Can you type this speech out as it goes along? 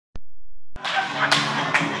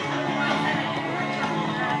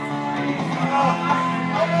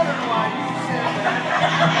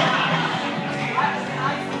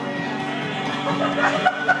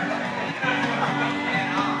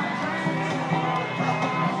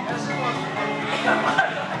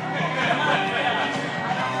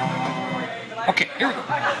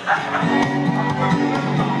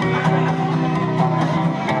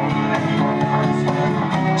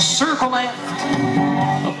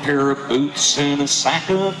pair of boots and a sack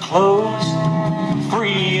of clothes.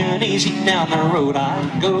 Free and easy down the road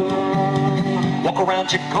I go. Walk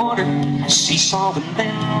around your corner, seesaw and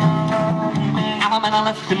then I'm a man I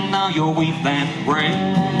left and now you'll weave that ring.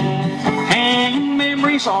 Hanging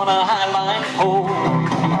memories on a highline pole.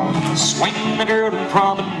 Swing the girl and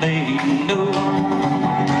promenade, no.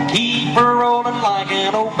 Keep her rolling like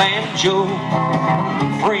an old banjo.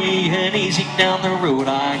 Free and easy down the road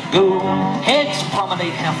I go. Heads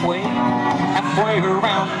promenade halfway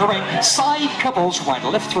around the ring. Side couples right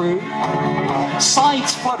and left through.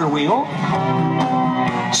 Sides flutter wheel.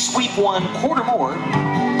 Sweep 1/4 more.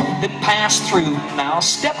 Then pass through. Now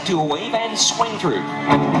step to a wave and swing through.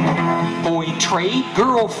 Boy trade,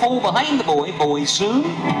 girl fold behind the boy. Boy soon.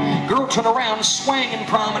 Girl turn around, swing and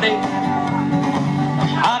promenade.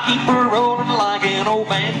 I keep her rolling like an old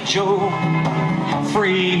banjo.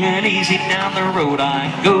 Free and easy down the road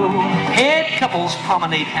I go. Head couples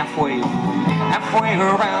promenade halfway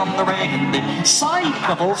around the ring. And then side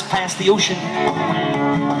couples past the ocean.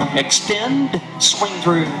 Extend, swing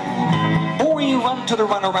through. Boy run to the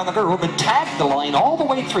run around the girl, then tag the line all the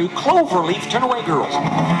way through. Cloverleaf, turn away girls.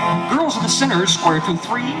 Girls in the center, square through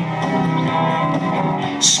 3.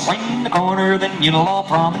 Swing the corner, then you'll all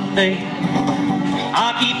promenade.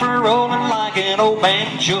 I keep her rolling like an old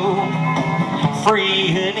banjo.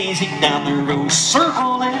 Free and easy down the road.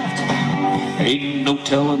 Circle left. Ain't no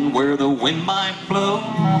telling where the wind might blow.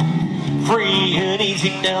 Free and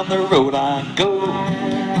easy down the road I go.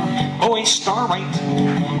 Boy, star right.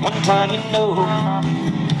 One time you know.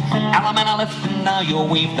 Alabama left and now you'll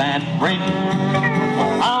weave that ring.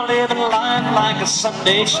 I'll live in line like a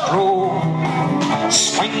Sunday stroll.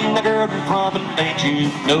 Swing the girl and promenade, you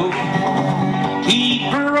know. Keep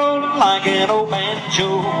her rolling like an old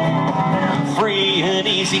banjo. Free and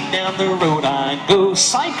easy down the road I go.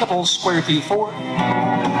 Side couples square through 4.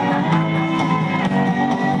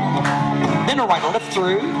 Then a right or left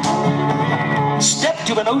through. Step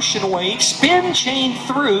to an ocean wave. Spin chain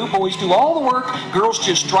through. Boys do all the work. Girls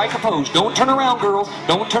just strike a pose. Don't turn around, girls.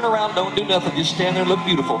 Don't turn around. Don't do nothing. Just stand there and look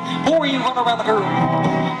beautiful. Boy, you run around the girl.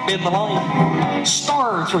 Bend the line.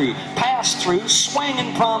 Star through. Pass through. Swing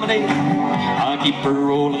and promenade. I keep her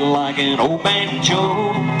rolling like an old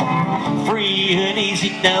banjo. Free and easy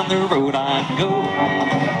down the road I go.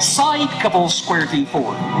 Side couples square through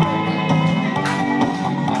 4.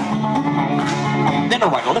 Then a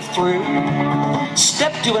right or left through.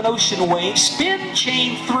 Step to an ocean wave. Spin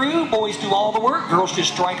chain through. Boys do all the work. Girls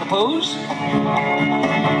just strike a pose.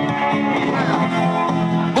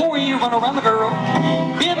 Boy, you run around the girl.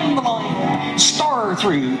 Bend the line. Star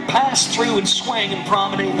through. Pass through and swing and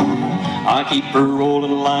promenade. I keep her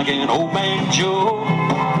rolling like an old banjo.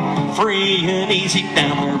 Free and easy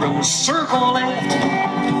down the road. Circle left.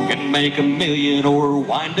 Can make a million or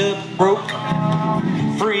wind up broke.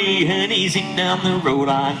 Free and easy down the road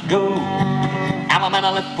I go.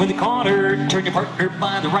 Alabama left with the corner. Turn your partner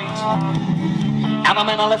by the right.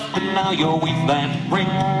 Alabama left and now you'll weave that ring.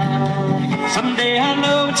 Someday I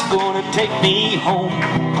know it's gonna take me home.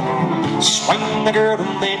 Swing the girl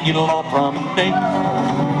and then you'll all promenade.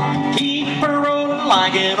 Keep her rolling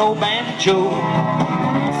like an old banjo.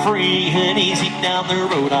 Free and easy down the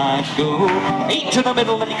road I go. 8 to the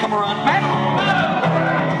middle, then you come around back.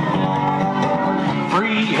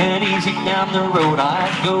 Free and easy down the road I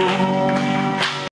go.